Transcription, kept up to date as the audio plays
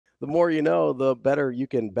the more you know, the better you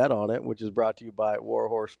can bet on it, which is brought to you by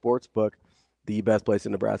Warhorse Sportsbook, the best place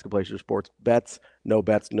in Nebraska. Place your sports bets. No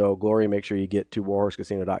bets, no glory. Make sure you get to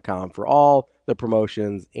warhorsecasino.com for all the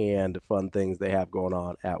promotions and fun things they have going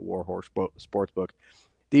on at Warhorse Sportsbook.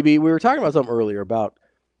 DB, we were talking about something earlier about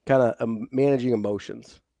kind of managing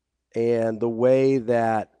emotions and the way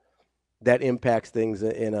that impacts things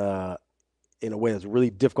in a way that's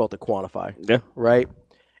really difficult to quantify. Yeah. Right?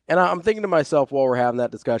 And I'm thinking to myself while we're having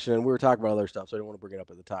that discussion, and we were talking about other stuff, so I didn't want to bring it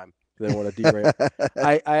up at the time because I didn't want to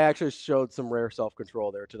derail. I actually showed some rare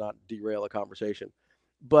self-control there to not derail a conversation.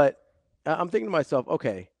 But I'm thinking to myself,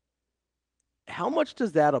 okay, how much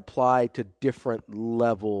does that apply to different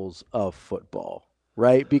levels of football,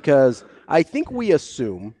 right? Because I think we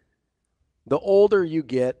assume the older you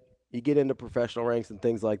get into professional ranks and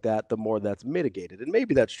things like that, the more that's mitigated. And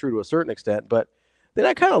maybe that's true to a certain extent, but then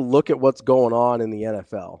I kind of look at what's going on in the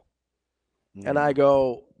NFL, and I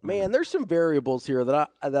go, man, there's some variables here that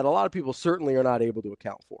a lot of people certainly are not able to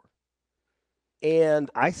account for. And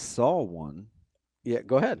I saw one. Yeah,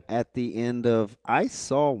 go ahead. I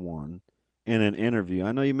saw one in an interview.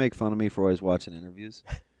 I know you make fun of me for always watching interviews.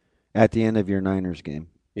 At the end of your Niners game.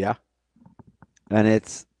 Yeah. And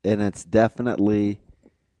it's definitely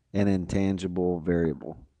an intangible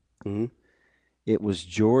variable. Mm-hmm. It was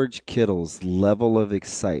George Kittle's level of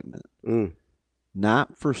excitement,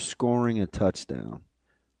 not for scoring a touchdown,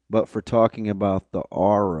 but for talking about the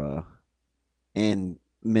aura and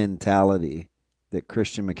mentality that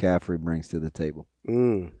Christian McCaffrey brings to the table.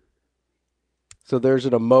 So there's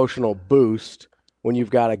an emotional boost when you've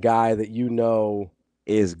got a guy that you know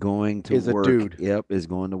is going to work. A dude. Yep, is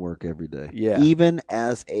going to work every day. Yeah. Even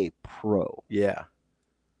as a pro. Yeah.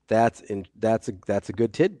 That's a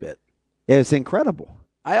good tidbit. It's incredible.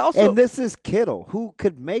 And this is Kittle, who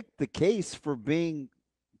could make the case for being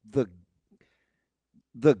the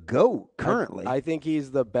GOAT currently. I think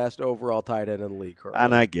he's the best overall tight end in the league currently.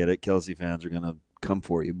 And I get it. Kelsey fans are going to come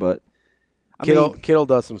for you, but Kittle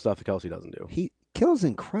does some stuff that Kelsey doesn't do. Kittle's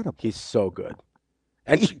incredible. He's so good.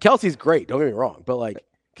 And Kelsey's great, don't get me wrong, but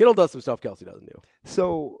Kittle does some stuff Kelsey doesn't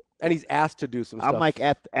do. And he's asked to do some stuff. I'm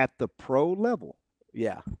at the pro level.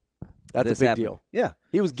 Yeah. That's a big deal. Yeah.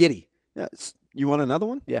 He was giddy. Yeah. You want another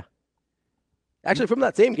one? Yeah. Actually, from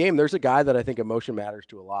that same game, there's a guy that I think emotion matters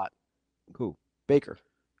to a lot. Who? Baker.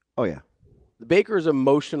 Oh, yeah. Baker's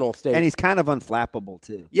emotional state. And he's kind of unflappable,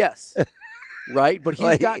 too. Yes. Right? But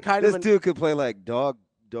he's got kind of this dude could play like dog,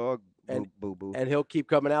 and boo-boo. And he'll keep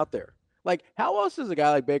coming out there. How else does a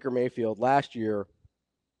guy like Baker Mayfield last year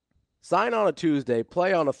sign on a Tuesday,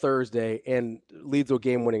 play on a Thursday, and leads a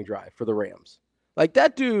game-winning drive for the Rams?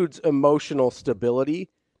 That dude's emotional stability,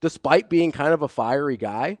 despite being kind of a fiery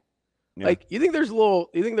guy. Yeah. You think there's a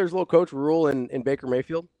little Coach Rhule in Baker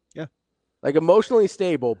Mayfield? Yeah. Emotionally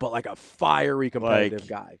stable, but a fiery competitive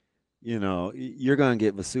guy. You're going to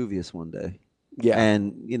get Vesuvius one day. Yeah.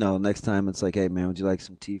 And, next time it's like, hey, man, would you like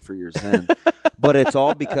some tea for your Zen? But it's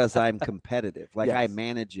all because I'm competitive. Yes. I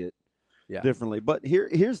manage it differently. But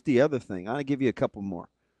here's the other thing. I'll give you a couple more.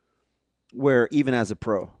 Where even as a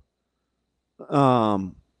pro,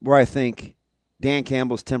 where I think Dan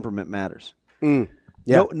Campbell's temperament matters.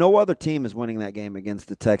 Yeah. No other team is winning that game against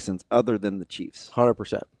the Texans other than the Chiefs.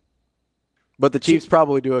 100%. But the Chiefs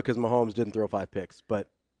probably do it because Mahomes didn't throw 5 picks. But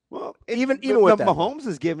even with that, Mahomes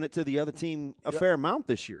has given it to the other team a fair amount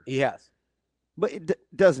this year. He has. But it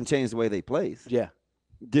doesn't change the way they play. Yeah.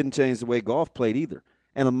 Didn't change the way golf played either.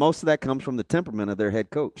 And most of that comes from the temperament of their head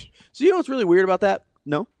coach. So you know what's really weird about that?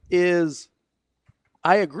 No. Is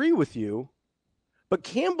I agree with you, but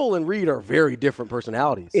Campbell and Reed are very different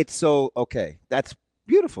personalities. Okay. That's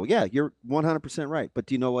beautiful. Yeah, you're 100% right. But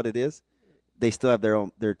do you know what it is? They still have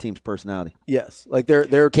their team's personality. Yes,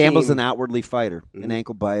 their Campbell's team. an outwardly fighter, an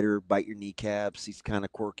ankle biter, bite your kneecaps. He's kind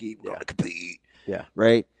of quirky. We're gonna compete. Yeah,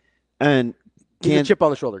 right. And he's a chip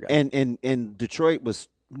on the shoulder guy. And Detroit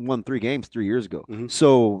won 3 games 3 years ago. Mm-hmm.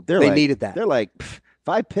 So they needed that. They're like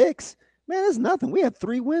 5 picks. Man, that's nothing. We had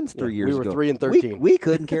 3 wins 3 years ago. We were 3-13. We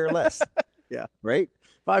couldn't care less. Yeah, right.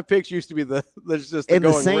 5 picks used to be just in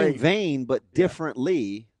the same vein, but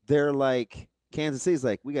differently. They're like Kansas City's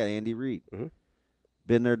like, we got Andy Reid. Mm-hmm.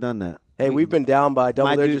 Been there, done that. Hey, we've been down by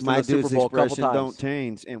double digits in the Super Bowl a couple times. Don't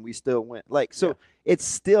change, and we still win. It's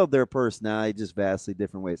still their personality, just vastly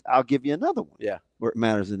different ways. I'll give you another one. Yeah, where it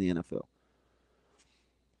matters in the NFL.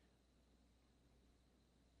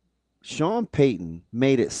 Sean Payton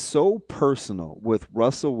made it so personal with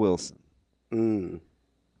Russell Wilson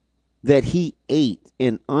that he ate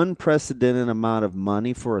an unprecedented amount of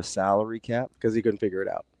money for a salary cap because he couldn't figure it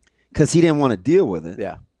out. Because he didn't want to deal with it.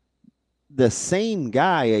 Yeah. the same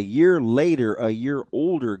guy a year later, a year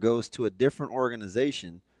older, goes to a different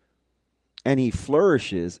organization and he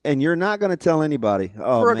flourishes, and you're not going to tell anybody.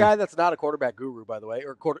 Oh, for a man. guy that's not a quarterback guru, by the way,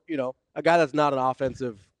 or a guy that's not an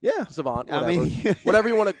offensive savant, whatever. I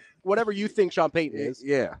mean, whatever you think Sean Payton is.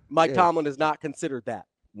 Yeah. Mike Tomlin is not considered that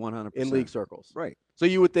 100% in league circles. Right. So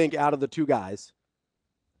you would think out of the two guys,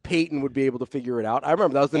 Payton would be able to figure it out. I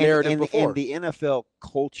remember that was the narrative before. And the NFL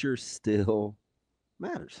culture still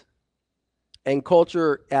matters. And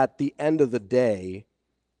culture at the end of the day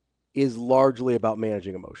is largely about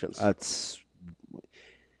managing emotions.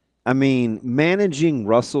 Managing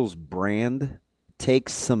Russell's brand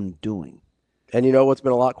takes some doing. And you know what's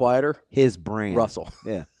been a lot quieter? His brand. Russell.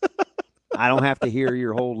 Yeah. I don't have to hear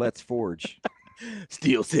your whole let's forge.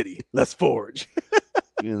 Steel City, let's forge.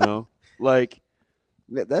 That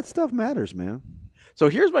stuff matters, man. So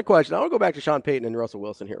here's my question. I want to go back to Sean Payton and Russell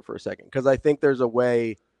Wilson here for a second, because I think there's a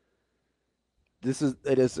way. I'm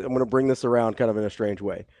going to bring this around kind of in a strange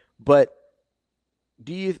way. But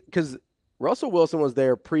because Russell Wilson was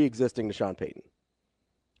there pre-existing to Sean Payton,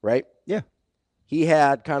 right? Yeah. He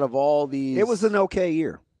had kind of all these. It was an okay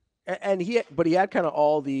year. And he had kind of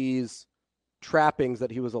all these trappings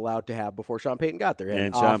that he was allowed to have before Sean Payton got there.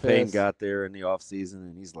 And Sean Payton got there in the offseason,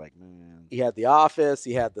 and he's like, man. He had the office,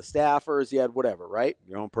 he had the staffers, he had whatever, right?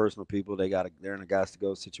 Your own personal people, they're in a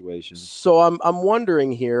guys-to-go situation. So I'm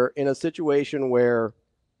wondering here, in a situation where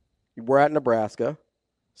we're at Nebraska,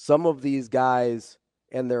 some of these guys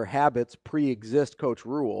and their habits pre-exist Coach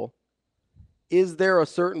Rhule, is there a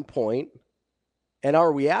certain point, and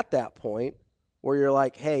are we at that point, where you're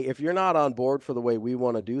like, hey, if you're not on board for the way we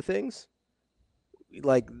want to do things,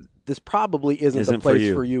 like, this probably isn't the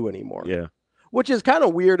place for you anymore. Yeah. Which is kind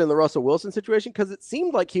of weird in the Russell Wilson situation, because it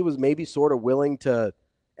seemed like he was maybe sort of willing to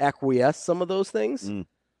acquiesce some of those things. Mm.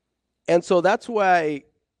 And so that's why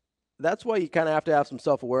you kind of have to have some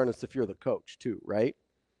self-awareness if you're the coach too, right?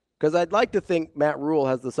 Because I'd like to think Matt Rhule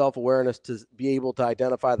has the self-awareness to be able to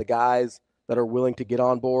identify the guys that are willing to get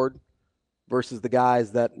on board versus the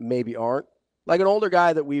guys that maybe aren't. Like an older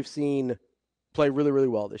guy that we've seen play really, really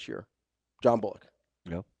well this year, John Bullock.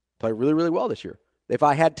 Yep. Play really, really well this year. If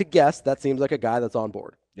I had to guess, that seems like a guy that's on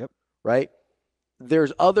board. Yep. Right?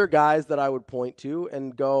 There's other guys that I would point to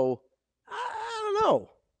and go, I don't know.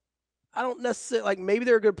 I don't necessarily, like, maybe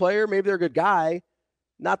they're a good player, maybe they're a good guy.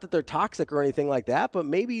 Not that they're toxic or anything like that, but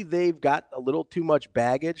maybe they've got a little too much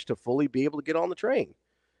baggage to fully be able to get on the train.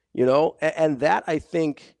 And that, I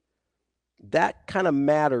think, that kind of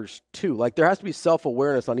matters too. Like, there has to be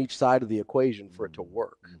self-awareness on each side of the equation for it to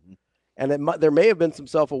work. Mm-hmm. And there may have been some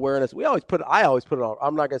self-awareness. I always put it on.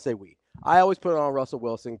 I'm not going to say we. I always put it on Russell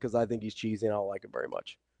Wilson because I think he's cheesy and I don't like him very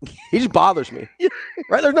much. He just bothers me.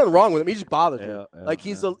 Right? There's nothing wrong with him. He just bothers me. Like,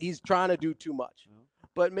 he's trying to do too much.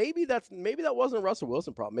 But maybe that wasn't a Russell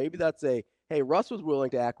Wilson problem. Maybe that's hey, Russ was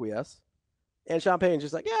willing to acquiesce, and Sean Payton's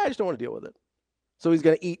just like, yeah, I just don't want to deal with it. So he's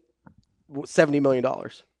going to eat $70 million.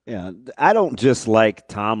 Yeah, I don't just like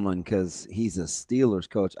Tomlin because he's a Steelers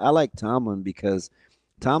coach. I like Tomlin because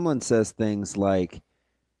Tomlin says things like,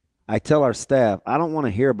 I tell our staff, I don't want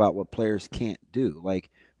to hear about what players can't do. Like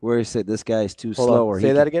where he said this guy's too slow. Or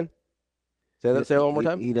say that again. Say it one more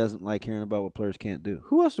time. He doesn't like hearing about what players can't do.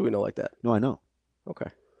 Who else do we know like that? No, I know.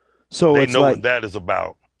 Okay. So they know what that is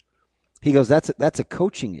about. He goes, that's a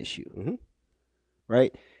coaching issue. Mm-hmm.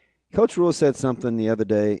 Right? Coach Rhule said something the other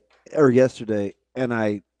day or yesterday, and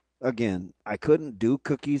I couldn't do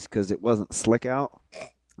cookies because it wasn't slick out.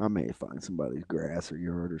 I may find somebody's grass or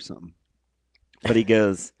yard or something. But he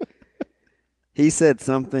goes, he said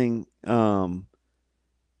something to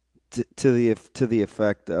the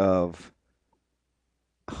effect of,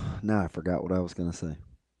 now I forgot what I was going to say.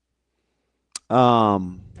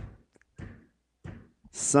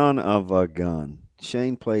 Son of a gun.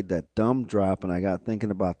 Shane played that dumb drop, and I got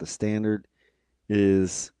thinking about the standard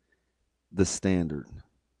is the standard.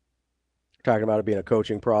 Talking about it being a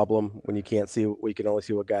coaching problem when you can't see, we can only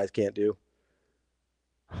see what guys can't do.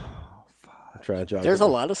 There's a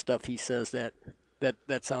lot of stuff he says that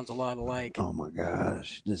sounds a lot alike. Oh my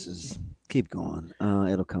gosh, keep going.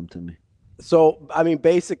 It'll come to me. So, I mean,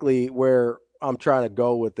 basically where I'm trying to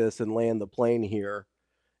go with this and land the plane here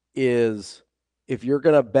is if you're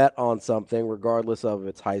going to bet on something, regardless of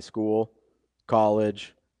it's high school,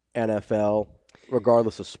 college, NFL,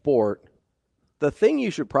 regardless of sport, the thing you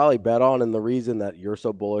should probably bet on, and the reason that you're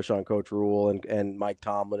so bullish on Coach Rhule and Mike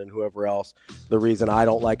Tomlin and whoever else, the reason I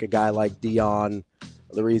don't like a guy like Dion,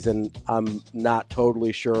 the reason I'm not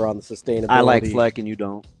totally sure on the sustainability. I like Fleck and you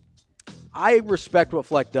don't. I respect what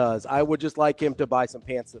Fleck does. I would just like him to buy some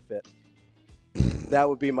pants that fit. That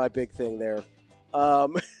would be my big thing there.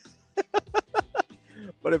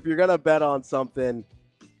 But if you're going to bet on something,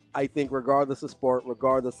 I think regardless of sport,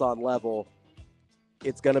 regardless on level,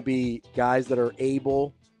 it's going to be guys that are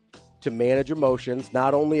able to manage emotions,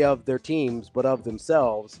 not only of their teams, but of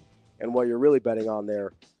themselves. And what you're really betting on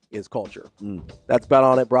there is culture. That's Bet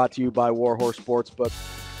On It, brought to you by Warhorse Sportsbook.